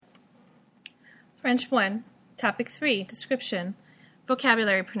French 1, Topic 3, Description,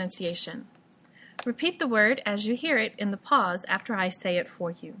 Vocabulary Pronunciation. Repeat the word as you hear it in the pause after I say it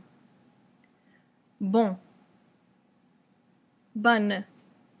for you. Bon, bonne,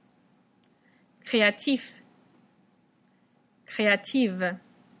 créatif, créative,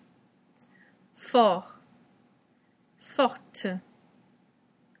 fort, forte,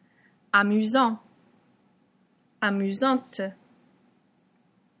 amusant, amusante,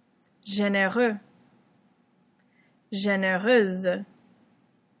 généreux, généreuse,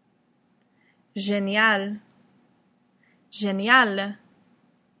 génial, géniale,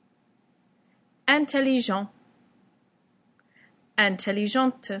 intelligent,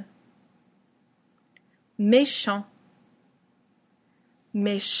 intelligente, méchant,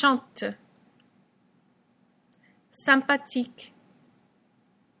 méchante, sympathique,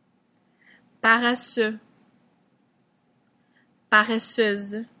 paresseux,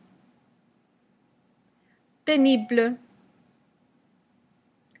 paresseuse, pénible,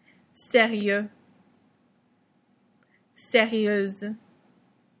 sérieux, sérieuse,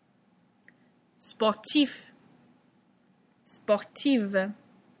 sportif, sportive,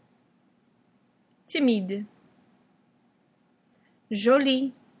 timide,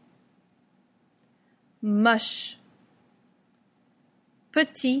 joli, moche,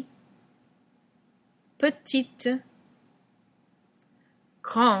 petit, petite,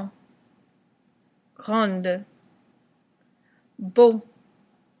 grand, grande, beau,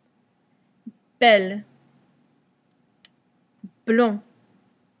 belle, blond,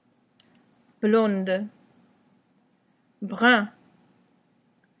 blonde, brun,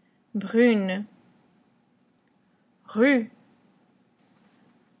 brune, rue,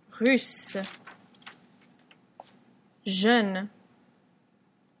 russe, jeune,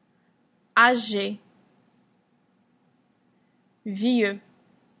 âgé, vieux,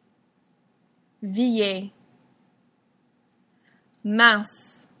 vieille,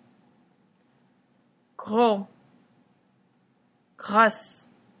 mince, gros, grosse,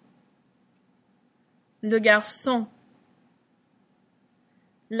 le garçon,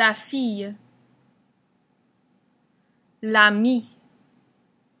 la fille, l'ami,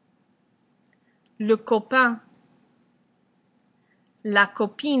 le copain, la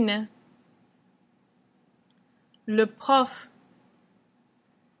copine, le prof,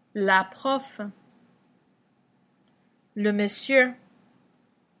 la prof, le monsieur,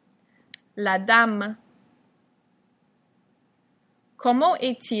 la dame. Comment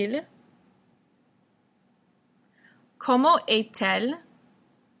est-il? Comment est-elle?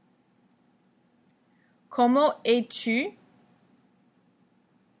 Comment es-tu?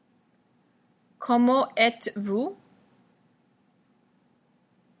 Comment êtes-vous?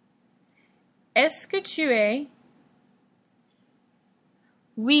 Est-ce que tu es?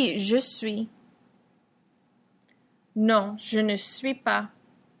 Oui, je suis. Non, je ne suis pas.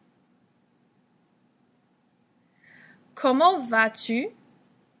 Comment vas-tu?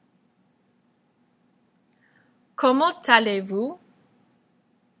 Comment allez-vous?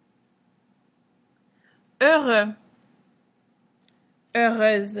 Heureux,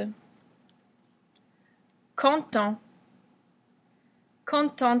 heureuse, content,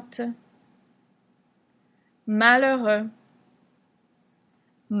 contente, malheureux,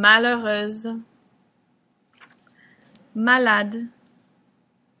 malheureuse, malade,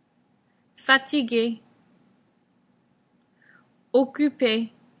 fatigué,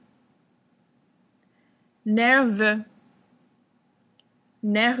 occupé, nerveux,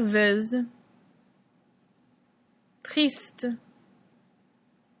 nerveuse, triste,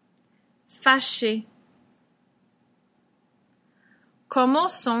 fâché. Comment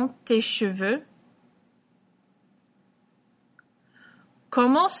sont tes cheveux?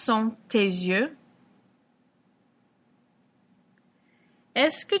 Comment sont tes yeux?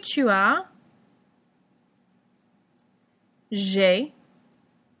 Est-ce que tu as? J'ai.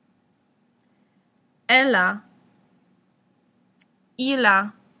 Elle a. Il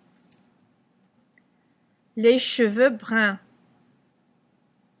a. Les cheveux bruns.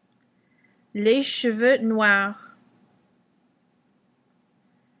 Les cheveux noirs.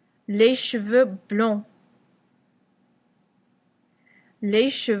 Les cheveux blonds. Les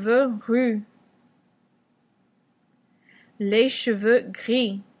cheveux roux. Les cheveux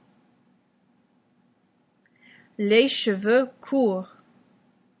gris. Les cheveux courts.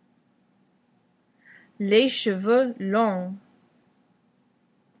 Les cheveux longs.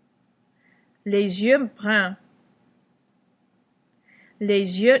 Les yeux bruns.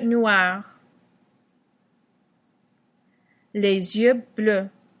 Les yeux noirs. Les yeux bleus.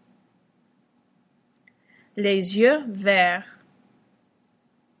 Les yeux verts.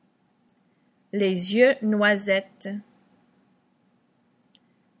 les yeux noisettes.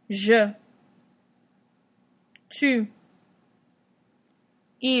 Je, tu,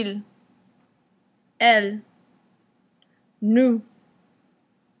 il, elle, nous,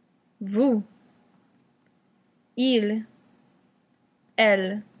 vous, il,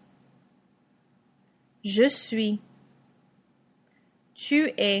 elle. Je suis,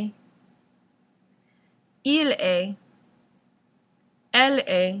 tu es, il est, elle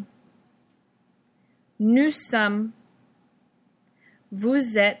est. Nous sommes,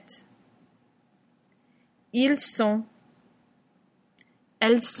 vous êtes, ils sont,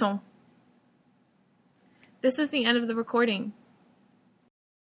 elles sont. This is the end of the recording.